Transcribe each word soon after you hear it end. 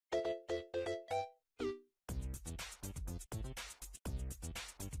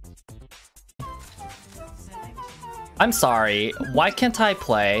I'm sorry. Why can't I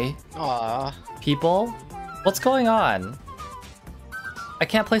play? Aww. People? What's going on? I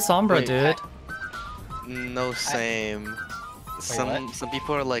can't play Sombra, Wait, dude. No, same. Some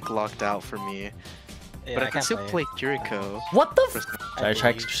people are like locked out for me. Yeah, But I can can't still play Kiriko. What the f- I Should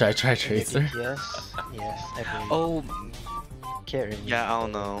I try believe. Tracer? Yes, yes, I believe. Oh, Can't remember. yeah, I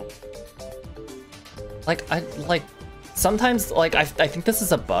don't know. Like, sometimes, like, I think this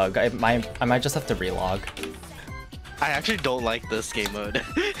is a bug. I might just have to relog. I actually don't like this game mode.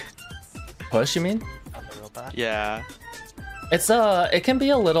 Push, you mean? On the robot. Yeah. It can be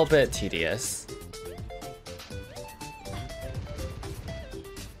a little bit tedious.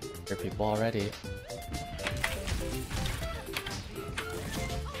 There are people already.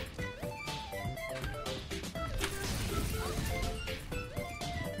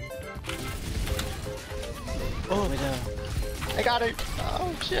 Oh no. I got it!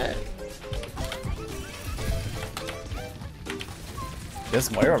 Oh shit! This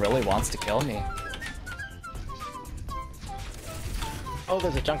Moira really wants to kill me. Oh,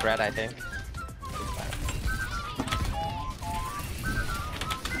 there's a Junkrat, I think.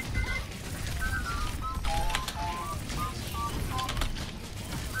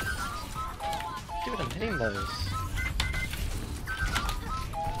 Dude, I'm hitting those.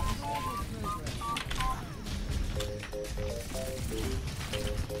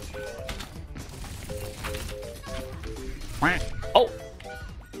 Oh!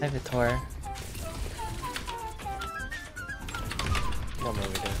 Hi, Vitor. No more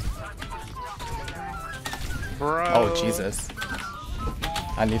we do. Bro. Oh, Jesus.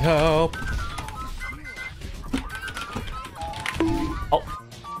 I need help. Oh.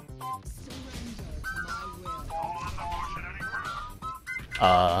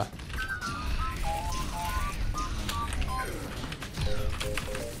 Oh.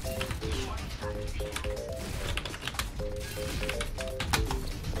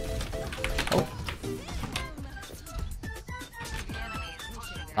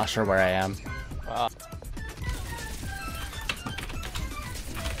 Not sure where I am.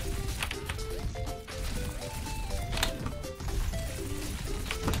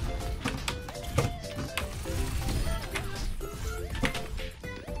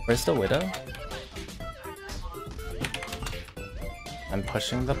 Where's the Widow? I'm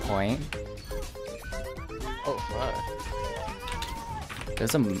pushing the point. Oh, fuck.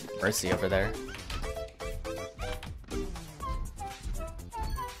 There's a Mercy over there.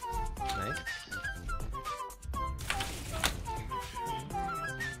 Nice.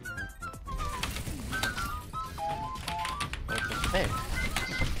 What's the thing?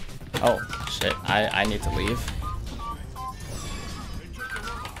 Oh, shit. I need to leave.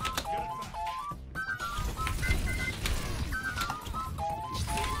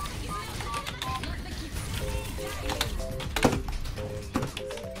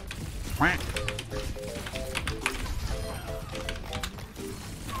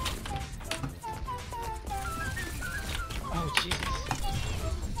 Oh, Jesus.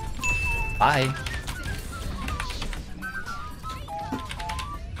 Bye.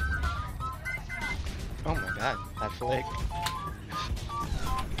 Oh my god, that flick.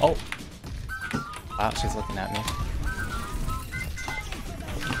 Oh. Wow, she's looking at me.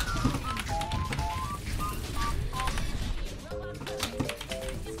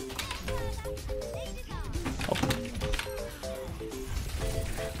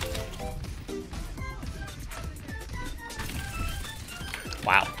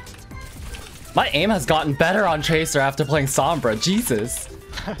 Wow. My aim has gotten better on Tracer after playing Sombra. Jesus.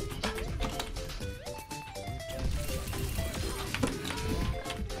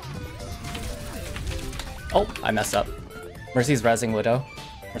 Oh, I messed up. Mercy's rezzing Widow.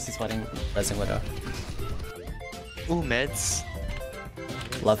 Mercy's rezzing Widow. Ooh, meds.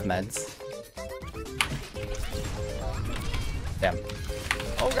 Love meds. Damn.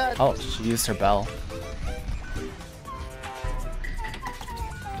 Oh god. Oh, she used her bell.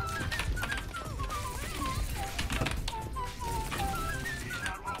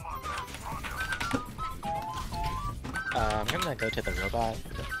 I'm gonna go to the robot.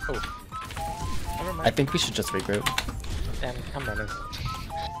 Oh. Never mind. I think we should just regroup. Damn, I'm running.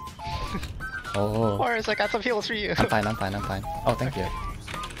 Oh. Boris, I got some heals for you. I'm fine. Oh, thank you.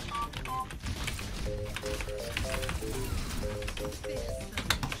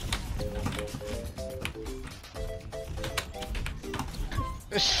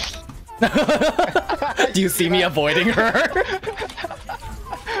 Do you see me avoiding her?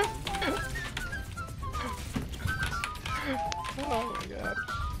 Oh my god.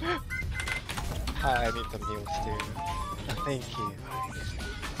 I need some heals too. Thank you.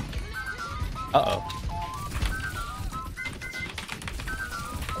 Uh-oh.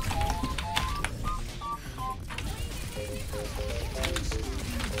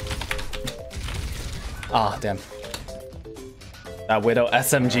 Ah, damn. That Widow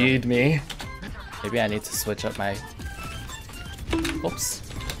SMG'd me. Maybe I need to switch up my... Oops.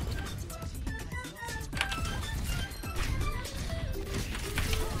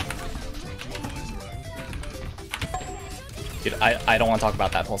 Dude, I don't want to talk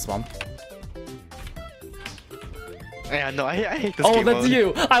about that pulse bomb. Yeah, no, I hate this Oh, game that's mode.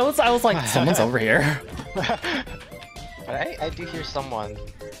 you! I was like, someone's over here. But I do hear someone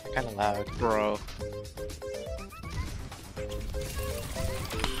kind of loud. Bro.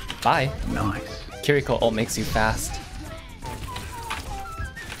 Bye. Nice. Kiriko ult makes you fast.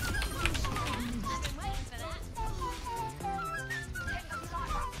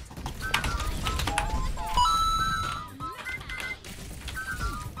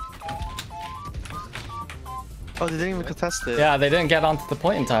 Oh, they didn't even contest it. Yeah, they didn't get onto the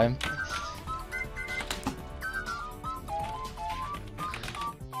point in time.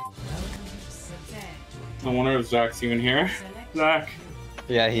 I wonder if Zach's even here. Zach.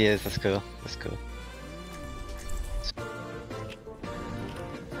 Yeah, he is. That's cool. That's cool.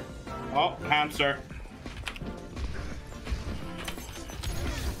 Oh, hamster.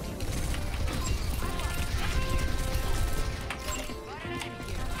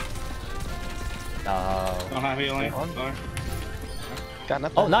 No. Don't have healing. Sorry. Got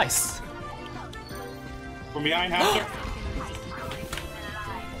nothing. Oh, nice. From behind, hamster.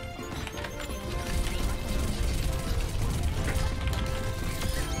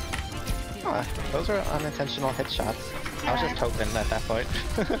 Ah, those are unintentional headshots. I was just hoping at that point.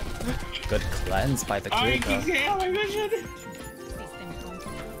 Good cleanse by the I Kiriko. can heal my vision.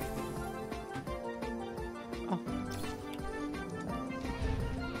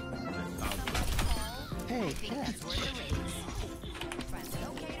 Hey, catch.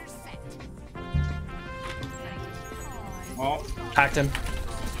 Oh, Hacked him.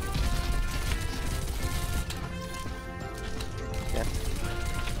 Yeah.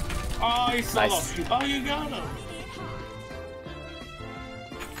 oh, he's solo. Nice. Oh, you got him.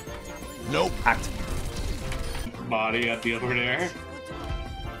 Hacked. Body at the over there.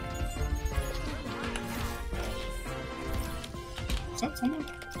 Is that someone?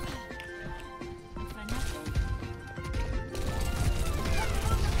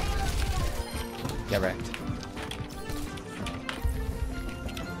 Get wrecked.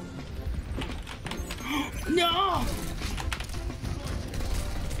 No!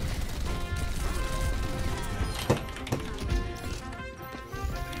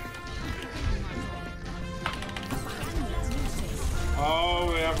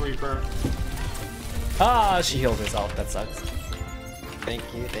 Oh, we have Reaper. Ah, she healed herself. That sucks. Thank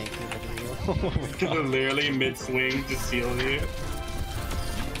you, Oh my god. Literally mid-swing to seal you.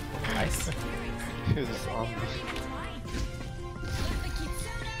 Nice. Who's a zombie?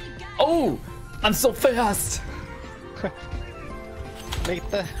 Oh! I'm so fast! Make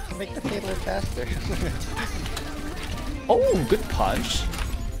the payload faster. Oh, good punch.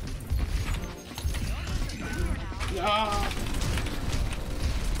 Ah.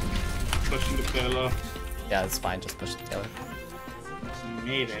 Pushing the pillow. Yeah, it's fine. Just push the tailor.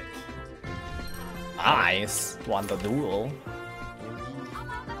 Made it. Nice. Won the duel.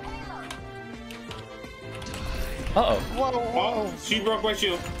 Uh-oh. Whoa, whoa. Oh, she broke my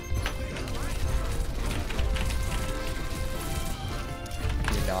shield.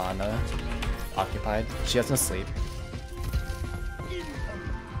 Yana. Occupied. She has no sleep.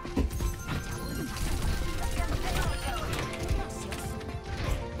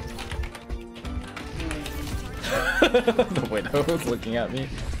 The widow is looking at me.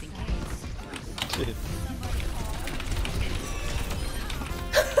 Shit.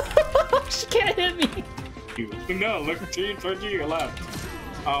 She can't hit me. No, look towards your left.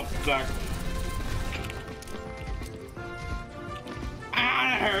 Oh, Zach.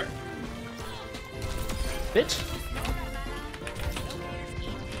 Ah, that hurt. Bitch.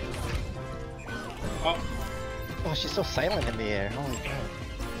 Oh, Oh, she's so silent in the air. Holy crap.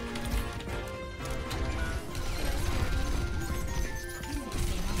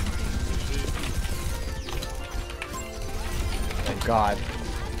 Thank God.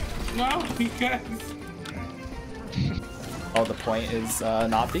 no, because. Oh, the point is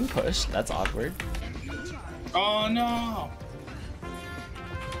not being pushed. That's awkward. Oh no.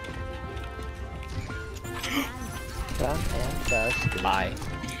 Done and dusted. Bye.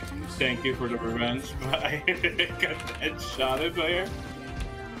 Thank you for the revenge, but I got headshotted by her.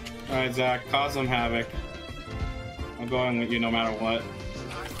 Alright, Zach, cause some havoc. I'm going with you no matter what.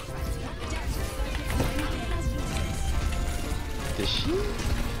 Is she?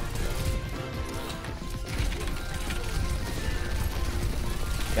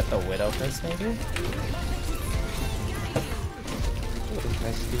 Get the Widow first, maybe? Ooh,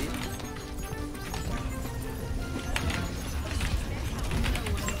 nice speed.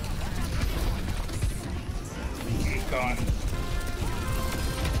 Keep going.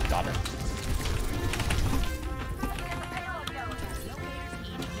 Got her.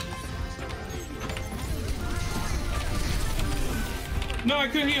 No, I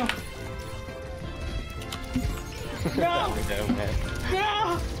couldn't heal. No! No, man.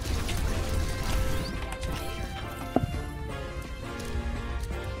 No!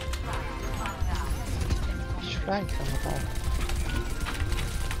 Try and come back.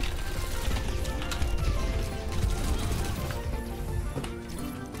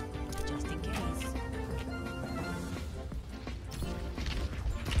 Just in case.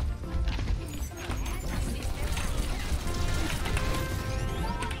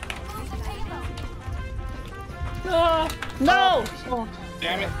 No!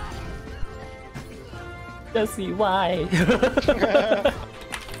 Damn it. Jesse, why?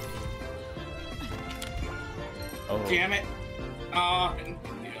 Oh, Damn it.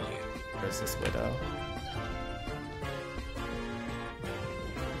 where's this Widow?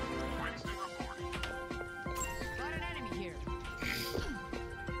 Got an enemy here.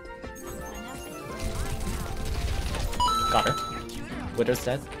 Got her. Widow's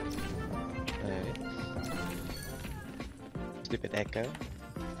dead. Alright. Stupid echo.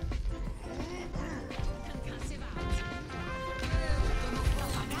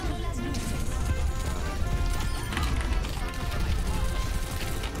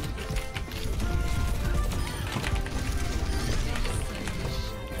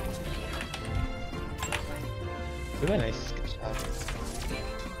 We win. Nice, good job.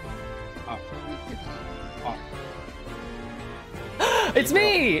 It's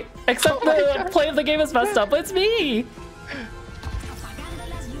me! Except the play of the game is messed up. It's me!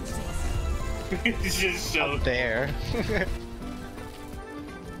 It's just so There.